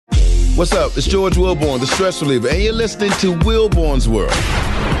What's up? It's George Willborn, the stress reliever, and you're listening to Willborn's World.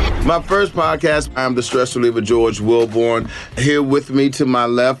 My first podcast, I'm the stress reliever, George Willborn. Here with me to my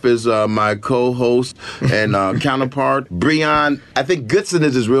left is my co-host and counterpart, Breon. I think Goodson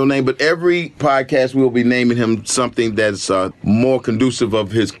is his real name, but every podcast we'll be naming him something that's more conducive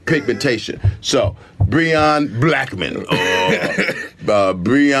of his pigmentation. So, Breon Blackman,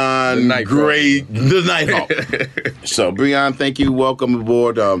 Breon Gray, the Nighthawk. So, Breon, thank you. Welcome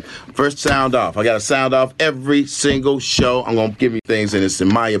aboard. First sound off. I got to sound off every single show. I'm going to give you things, and it's in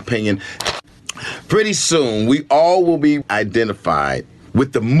my opinion. Pretty soon, we all will be identified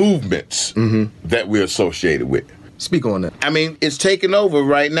with the movements that we're associated with. Speak on that. I mean, it's taken over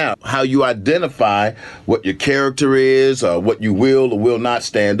right now. How you identify what your character is, or what you will or will not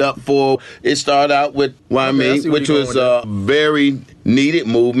stand up for. It started out with Why Me, which was a very needed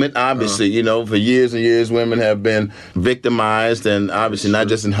movement. Obviously, you know, for years and years, women have been victimized, and obviously not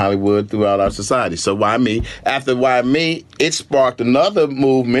just in Hollywood, throughout our society. So Why Me? After Why Me, it sparked another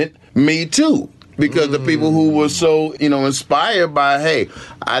movement, Me Too. Because the people who were so, inspired by, hey,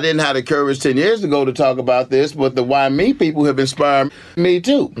 I didn't have the courage 10 years ago to talk about this, but the Why Me people have inspired me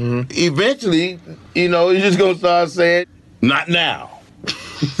too. Eventually, you're just going to start saying, not now.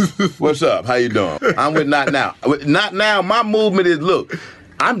 What's up? How you doing? I'm with Not Now. With Not Now, my movement is, look,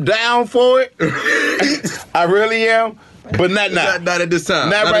 I'm down for it. I really am, but not now. Not at this time.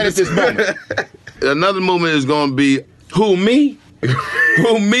 Not right at this moment. Another movement is going to be, who, me?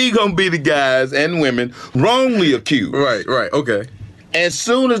 Who me gonna be the guys and women wrongly accused. Right, okay. As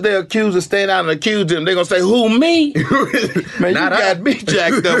soon as they're accused of staying out and accuse them, they're gonna say, who, me? Man, you got me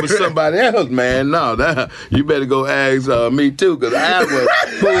jacked up with somebody else, man. No, you better go ask Me Too, because I was,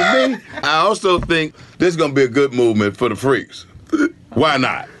 who, me? I also think this is gonna be a good movement for the freaks. Why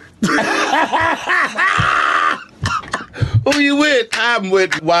not? Who you with? I'm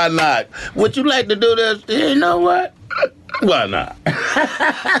with Why Not. Would you like to do this? You know what? Why not?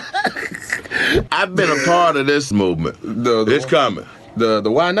 I've been a part of this movement. It's coming. The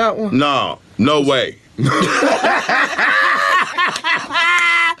Why Not one? No way.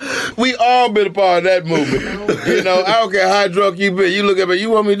 We all been a part of that movement. I don't care how drunk you been. You look at me,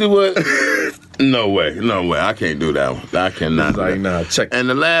 you want me to do what? No way. I can't do that one. I cannot. Check. And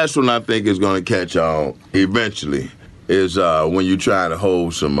the last one I think is going to catch on eventually is when you try to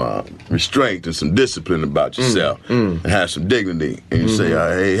hold some restraint and some discipline about yourself and have some dignity. And you say,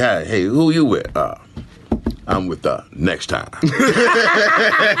 hey, who you with? I'm with next time.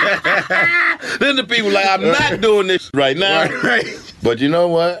 Then the people like, I'm not doing this right now. Right. But you know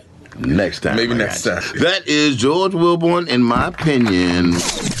what? Next time. Maybe next time. That is George Willborn, in my opinion.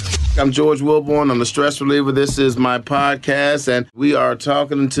 I'm George Willborn. I'm the stress reliever. This is my podcast, and we are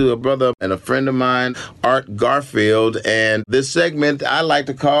talking to a brother and a friend of mine, Art Garfield. And this segment I like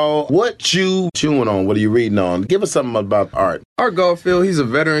to call What You Chewing On? What are you reading on? Give us something about Art. Art Garfield, he's a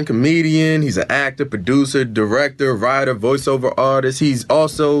veteran comedian. He's an actor, producer, director, writer, voiceover artist. He's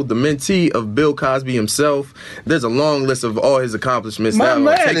also the mentee of Bill Cosby himself. There's a long list of all his accomplishments. My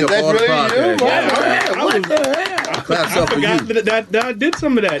man, take up all the podcast. What the hell? I forgot that I did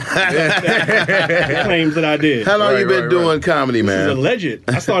some of that. Claims that I did. How long you been doing comedy, man? This is alleged.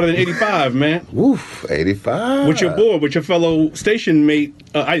 I started in 85, man. Oof, 85. With your fellow station mate.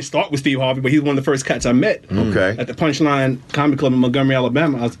 I didn't start with Steve Harvey, but he's one of the first cats I met. Okay. At the Punchline Comedy Club in Montgomery,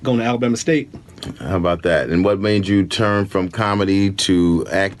 Alabama. I was going to Alabama State. How about that? And what made you turn from comedy to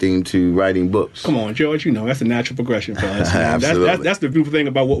acting to writing books? Come on, George. That's a natural progression for us. Absolutely. That's the beautiful thing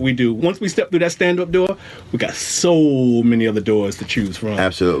about what we do. Once we step through that stand-up door, we got so many other doors to choose from.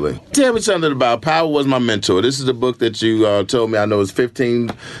 Absolutely. Tell me something about Power Was My Mentor. This is a book that you told me, I know it's 15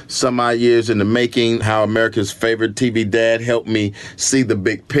 some odd years in the making, how America's favorite TV dad helped me see the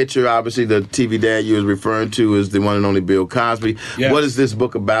big picture. Obviously, the TV dad you was referring to is the one and only Bill Cosby. Yes. What is this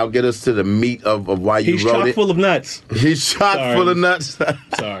book about? Get us to the meat of why you He's wrote it. chock full of nuts. He's chock full of nuts.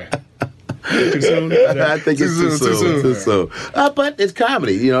 Sorry. Too soon? I think it's too soon. But it's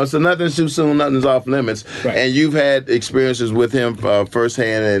comedy, so nothing's too soon, nothing's off limits. Right. And you've had experiences with him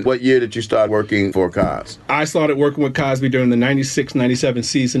firsthand. And what year did you start working for Cos? I started working with Cosby during the 96-97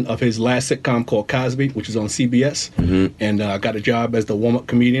 season of his last sitcom called Cosby, which is on CBS. And I got a job as the warm-up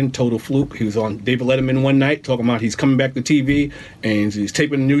comedian, total fluke. He was on David Letterman one night talking about he's coming back to TV and he's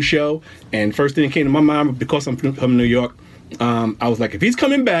taping a new show. And first thing that came to my mind, because I'm from New York, I was like, if he's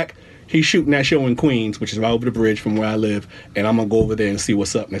coming back, he's shooting that show in Queens, which is right over the bridge from where I live, and I'm going to go over there and see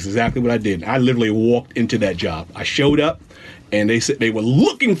what's up. And that's exactly what I did. I literally walked into that job. I showed up, and they said they were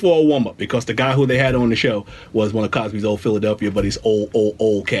looking for a warm-up because the guy who they had on the show was one of Cosby's old Philadelphia buddies,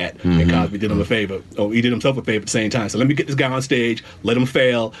 old cat. And Cosby did him a favor. Oh, he did himself a favor at the same time. So let me get this guy on stage, let him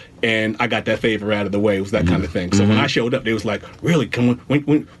fail, and I got that favor out of the way. It was that kind of thing. So when I showed up, they was like, really,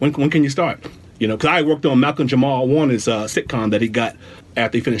 when can you start? You know, because I worked on Malcolm Jamal Warner's sitcom that he got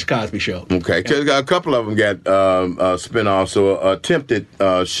after he finished Cosby Show. Okay, because a couple of them got spin-offs or attempted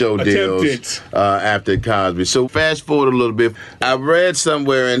show deals after Cosby. So fast forward a little bit. I read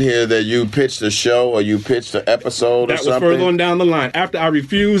somewhere in here that you pitched a show or you pitched an episode or something. That was further on down the line. After I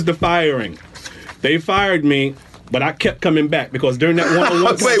refused the firing, they fired me. But I kept coming back because during that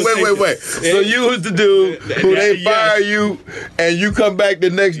one-on-one Wait. So you was the dude who they fire you and you come back the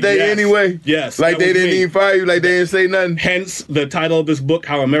next day anyway? Yes. Like they didn't even fire you, like they didn't say nothing? Hence the title of this book,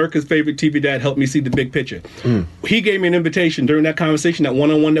 How America's Favorite TV Dad Helped Me See the Big Picture. He gave me an invitation during that conversation, that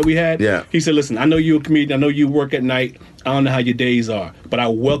one-on-one that we had. Yeah. He said, listen, I know you're a comedian. I know you work at night. I don't know how your days are, but I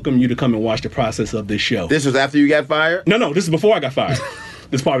welcome you to come and watch the process of this show. This was after you got fired? No, this is before I got fired.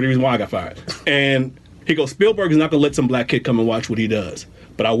 This is probably the reason why I got fired. And he goes, Spielberg is not going to let some black kid come and watch what he does,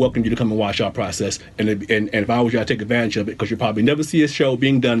 but I welcome you to come and watch our process. And if I was you, I'd take advantage of it because you'll probably never see a show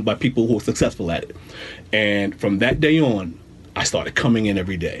being done by people who are successful at it. And from that day on, I started coming in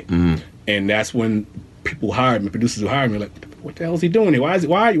every day. And that's when people hired me, producers who hired me, like, what the hell is he doing here?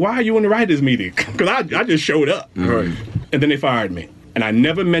 Why are you in the writers' meeting? Because I just showed up. Right. And then they fired me. And I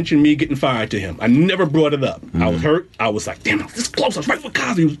never mentioned me getting fired to him. I never brought it up. I was hurt. I was like, damn, this is close. I was right with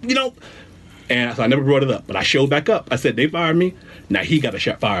Cosby, you know? And so I never brought it up, but I showed back up. I said, they fired me. Now he got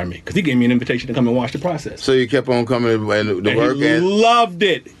to fire me because he gave me an invitation to come and watch the process. So you kept on coming and work? He loved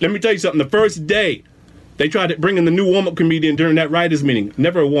it. Let me tell you something. The first day, they tried to bring in the new warm-up comedian during that writers' meeting.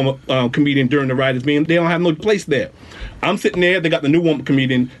 Never a warm-up comedian during the writers' meeting. They don't have no place there. I'm sitting there. They got the new warm-up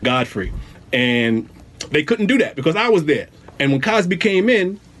comedian, Godfrey. And they couldn't do that because I was there. And when Cosby came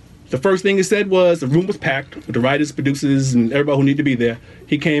in, the first thing he said was the room was packed with the writers, producers, and everybody who needed to be there.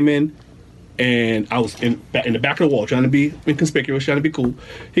 He came in. And I was in the back of the wall trying to be inconspicuous, trying to be cool.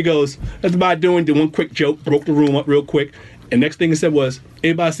 He goes, that's about did one quick joke, broke the room up real quick. And next thing he said was,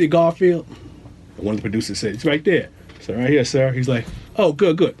 anybody see Garfield? And one of the producers said, it's right there. So right here, sir. He's like, oh,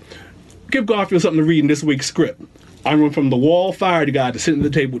 good. Give Garfield something to read in this week's script. I went from the wall fired guy to sitting at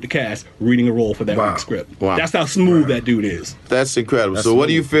the table with the cast reading a role for that week's script. Wow. That's how smooth that dude is. That's incredible. So what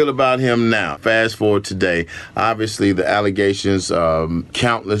do you feel about him now? Fast forward today. Obviously, the allegations,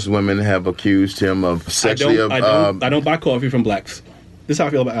 countless women have accused him of sexually... I don't buy coffee from blacks. This is how I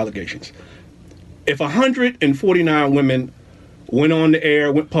feel about allegations. If 149 women went on the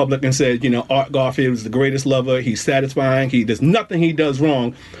air, went public and said, Art Garfield is the greatest lover, he's satisfying, there's nothing he does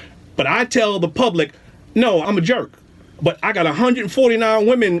wrong, but I tell the public, no, I'm a jerk. But I got 149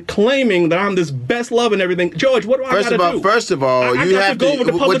 women claiming that I'm this best love and everything. George, what do I got to do? First of all, you have to go with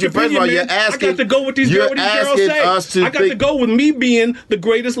the public opinion, man. I got to go with these girls say. I got to go with me being the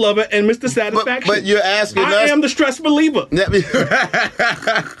greatest lover and Mr. Satisfaction. But you're asking us. I am the stress believer.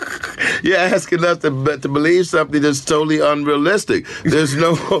 You're asking us to believe something that's totally unrealistic. There's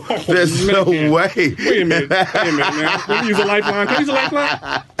no way. Wait a minute, man. Can you use a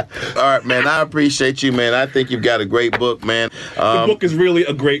lifeline? All right, man. I appreciate you, man. I think you've got a great book, man. The book is really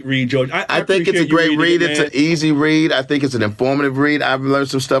a great read, George. I think it's a great read. It's an easy read. I think it's an informative read. I've learned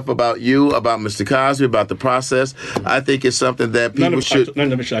some stuff about you, about Mr. Cosby, about the process. I think it's something that people should...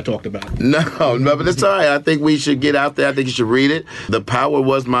 None of it should I talked about. No, but it's all right. I think we should get out there. I think you should read it. The Power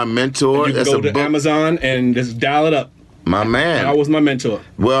Was My Mentor. You can go to Amazon and just dial it up. My man. I was my mentor.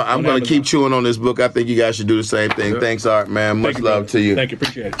 Well, I'm going to keep chewing on this book. I think you guys should do the same thing. Thanks, Art, man. Much love to you. Thank you.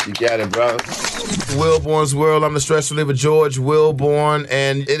 Appreciate it. You got it, brother. Willborn's World. I'm the stress reliever, George Willborn,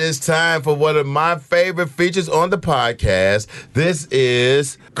 and it is time for one of my favorite features on the podcast. This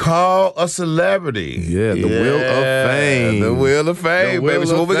is Call a Celebrity. Yeah, the Wheel of Fame. The Wheel of Fame, baby.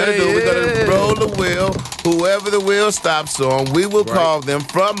 So what we're going to do, we're going to roll the wheel. Whoever the wheel stops on, we will call them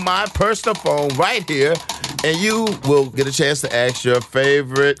from my personal phone right here, and you will get a chance to ask your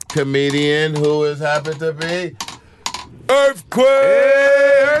favorite comedian who is happen to be Earthquake.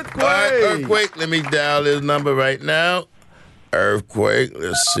 Hey, Earthquake. All right, Earthquake. Let me dial his number right now. Earthquake.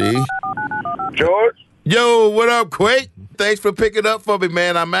 Let's see. George? Yo, what up, Quake? Thanks for picking up for me,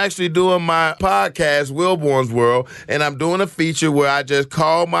 man. I'm actually doing my podcast, Willborn's World, and I'm doing a feature where I just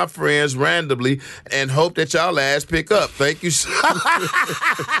call my friends randomly and hope that y'all ass pick up. Thank you so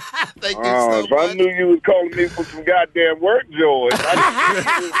Thank you so much. I knew you was calling me for some goddamn work, George. I didn't give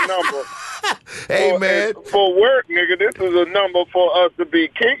you his number. Hey, man. For work, nigga, this is a number for us to be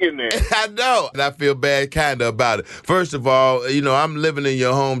kicking it. I know. And I feel bad kind of about it. First of all, I'm living in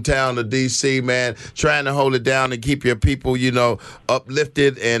your hometown of D.C., man, trying to hold it down and keep your people,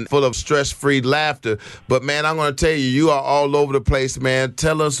 uplifted and full of stress-free laughter. But, man, I'm going to tell you, you are all over the place, man.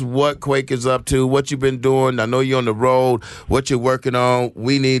 Tell us what Quake is up to, what you've been doing. I know you're on the road, what you're working on.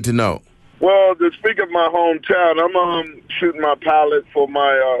 We need to know. Well, to speak of my hometown, I'm shooting my pilot for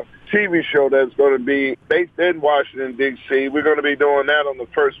my TV show that's going to be based in Washington, D.C. We're going to be doing that on the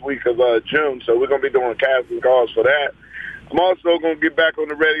first week of June, so we're going to be doing casting calls for that. I'm also going to get back on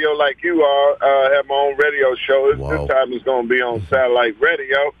the radio like you are, have my own radio show. This time it's going to be on satellite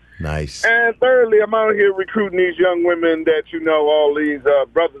radio. Nice. And thirdly, I'm out here recruiting these young women that all these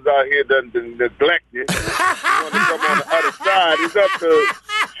brothers out here done neglected. Want to come on the other side. It's up to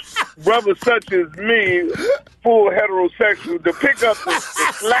brothers such as me, full heterosexual, to pick up the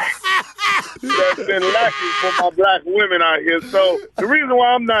slack that's been lacking for my black women out here. So the reason why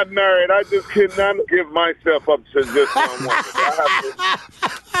I'm not married, I just cannot give myself up to just one woman. I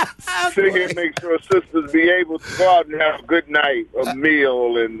have to sit here and make sure sisters be able to go out and have a good night, a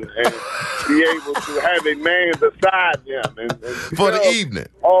meal, and be able to have a man beside them. And for the evening.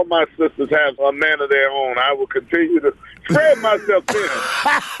 All my sisters have a man of their own. I will continue to spread myself thin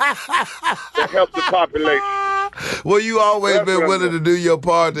to help the population. Well, you always been willing to do your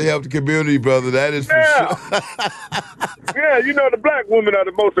part to help the community, brother. That is for sure. Yeah, the black women are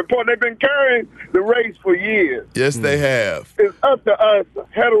the most important. They've been carrying the race for years. Yes, they have. It's up to us,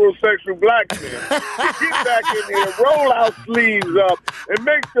 heterosexual black men, to get back in here, roll our sleeves up, and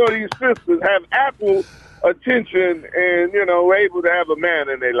make sure these sisters have ample attention and, able to have a man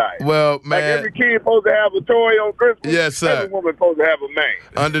in their life. Well, man. Like every kid supposed to have a toy on Christmas. Yes, sir. Every woman supposed to have a man.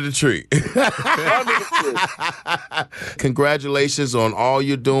 Under the tree. Under the tree. Congratulations on all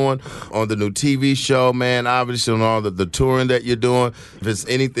you're doing on the new TV show, man. Obviously on all the touring that you're doing. If it's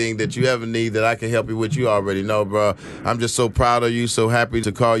anything that you ever need that I can help you with, you already know, bro. I'm just so proud of you, so happy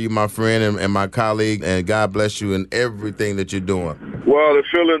to call you my friend and my colleague, and God bless you in everything that you're doing. Well, the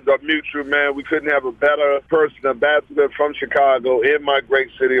feelings are mutual, man. We couldn't have a better person, ambassador from Chicago in my great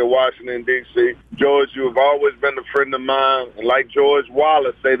city of Washington, D.C. George, you have always been a friend of mine. And like George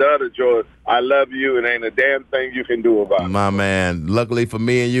Wallace, say the other George, I love you and ain't a damn thing you can do about it. My man, luckily for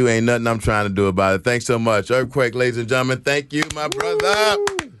me and you, ain't nothing I'm trying to do about it. Thanks so much. Earthquake, ladies and gentlemen, thank you, my brother.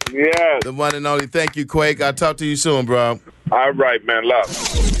 Yeah. The one and only. Thank you, Quake. I'll talk to you soon, bro. All right, man. Love.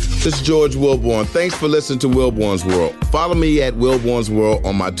 This is George Willborn. Thanks for listening to Willborn's World. Follow me at Willborn's World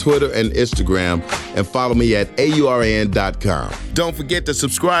on my Twitter and Instagram, and follow me at AURN.com. Don't forget to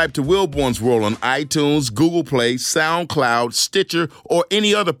subscribe to Willborn's World on iTunes, Google Play, SoundCloud, Stitcher, or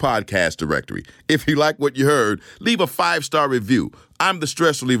any other podcast directory. If you like what you heard, leave a 5-star review. I'm the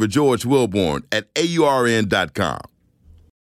stress reliever, George Willborn, at AURN.com.